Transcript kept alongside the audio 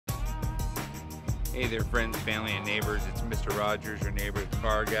Hey there friends, family, and neighbors. It's Mr. Rogers, your neighborhood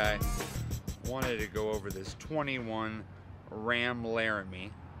car guy. Wanted to go over this 21 Ram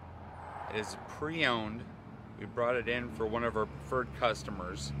Laramie. It is pre-owned. We brought it in for one of our preferred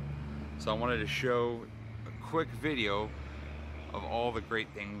customers. So I wanted to show a quick video of all the great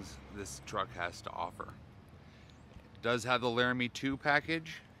things this truck has to offer. It does have the Laramie 2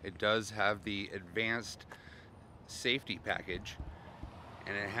 package. It does have the advanced safety package.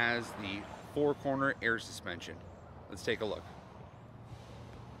 And it has the 4-corner air suspension. Let's take a look.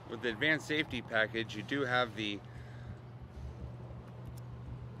 With the advanced safety package, you do have the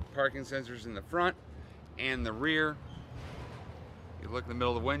parking sensors in the front and the rear. You look in the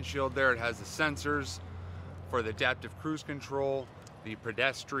middle of the windshield there, it has the sensors for the adaptive cruise control, the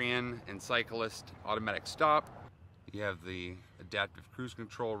pedestrian and cyclist automatic stop. You have the adaptive cruise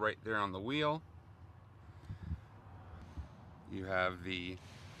control right there on the wheel. You have the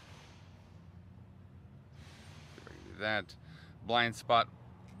that blind spot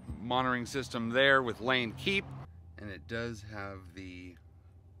monitoring system there with lane keep, and it does have the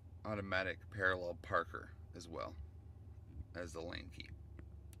automatic parallel parker as well as the lane keep.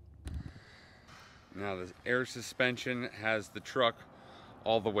 Now the air suspension has the truck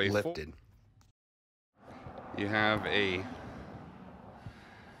all the way lifted. You have a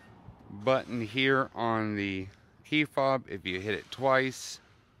button here on the key fob. If you hit it twice,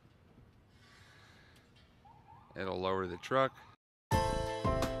 it'll lower the truck.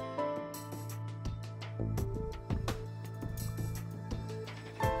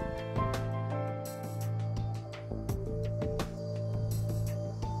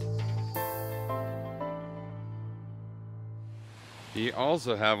 You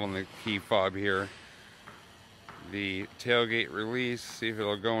also have on the key fob here the tailgate release. See if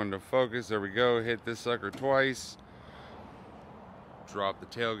it'll go into focus. There we go. Hit this sucker twice. Drop the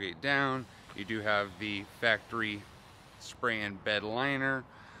tailgate down. You do have the factory spray and bed liner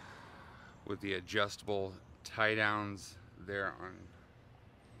with the adjustable tie downs there on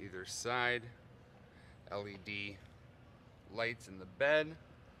either side. LED lights in the bed.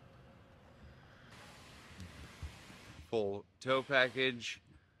 Full tow package.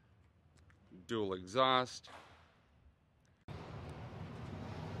 Dual exhaust.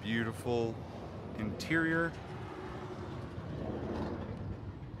 Beautiful interior.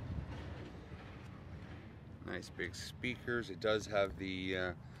 Nice big speakers. It does have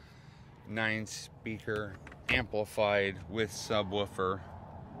the 9-speaker amplified with subwoofer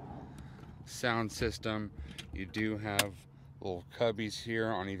sound system. You do have little cubbies here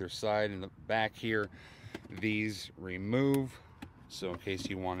on either side. In the back here, these remove, so in case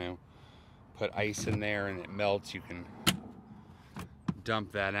you want to put ice in there and it melts, you can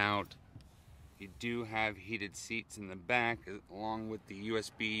dump that out. You do have heated seats in the back along with the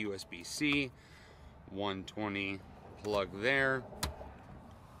USB-C 120 plug there.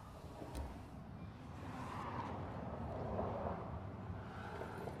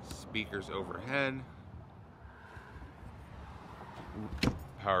 Speakers overhead.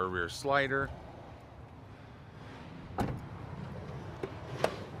 Power rear slider.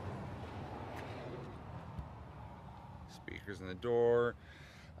 Speakers in the door.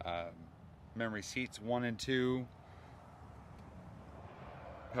 Memory seats 1 and 2.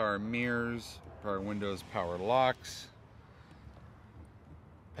 Power mirrors. Power windows, power locks,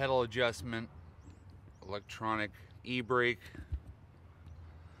 pedal adjustment, electronic e-brake,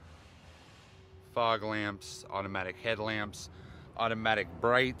 fog lamps, automatic headlamps, automatic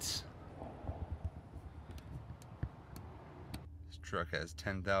brights. This truck has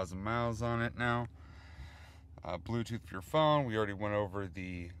 10,000 miles on it now. Bluetooth for your phone. We already went over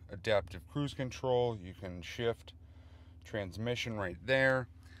the adaptive cruise control. You can shift transmission right there.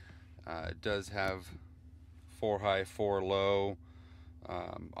 It does have 4 high, 4 low,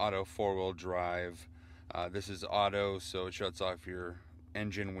 auto 4-wheel drive. This is auto, so it shuts off your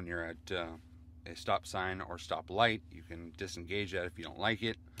engine when you're at a stop sign or stop light. You can disengage that if you don't like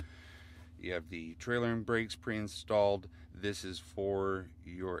it. You have the trailering brakes pre-installed. This is for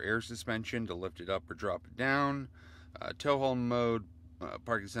your air suspension to lift it up or drop it down. Tow haul mode,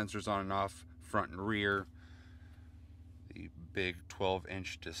 parking sensors on and off, front and rear. The big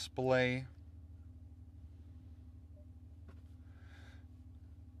 12-inch display.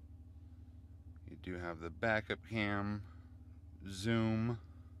 You do have the backup cam, zoom.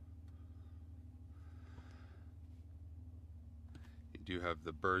 You do have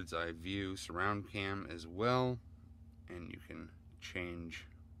the bird's eye view surround cam as well, and you can change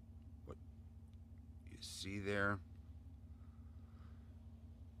what you see there.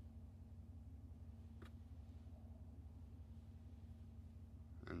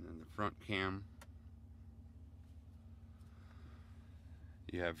 And then the front cam.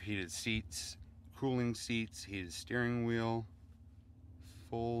 You have heated seats, cooling seats, heated steering wheel,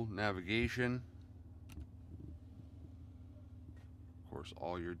 full navigation. Of course,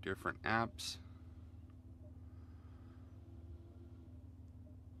 all your different apps.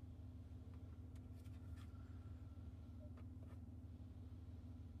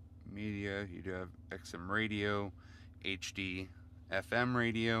 Media, you do have XM radio, HD, FM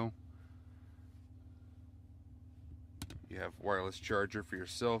radio. You have wireless charger for your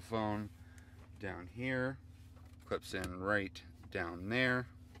cell phone down here. Clips in right down there.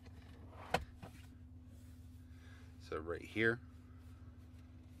 So right here.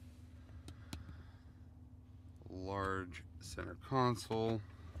 Large center console.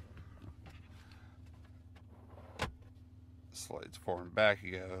 Slides forward and back.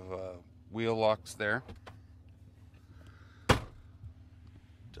 You have wheel locks there.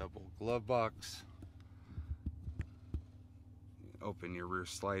 Double glove box. Open your rear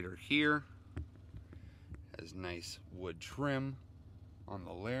slider here. Has nice wood trim on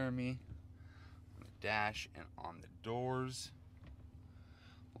the Laramie, on the dash, and on the doors,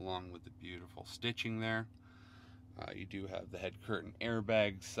 along with the beautiful stitching there. You do have the head curtain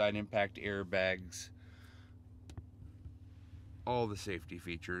airbags, side impact airbags, all the safety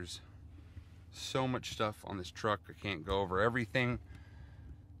features. So much stuff on this truck, I can't go over everything.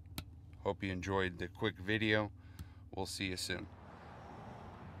 Hope you enjoyed the quick video. We'll see you soon.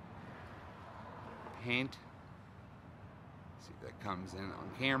 Paint. See if that comes in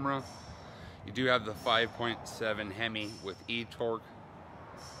on camera. You do have the 5.7 Hemi with e-torque.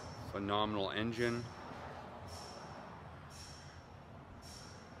 Phenomenal engine.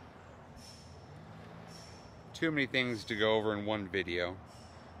 Too many things to go over in one video.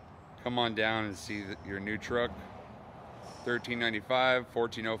 Come on down and see your new truck. 1395,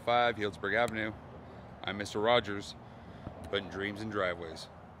 1405 Healdsburg Avenue. I'm Mr. Rogers, putting dreams in driveways.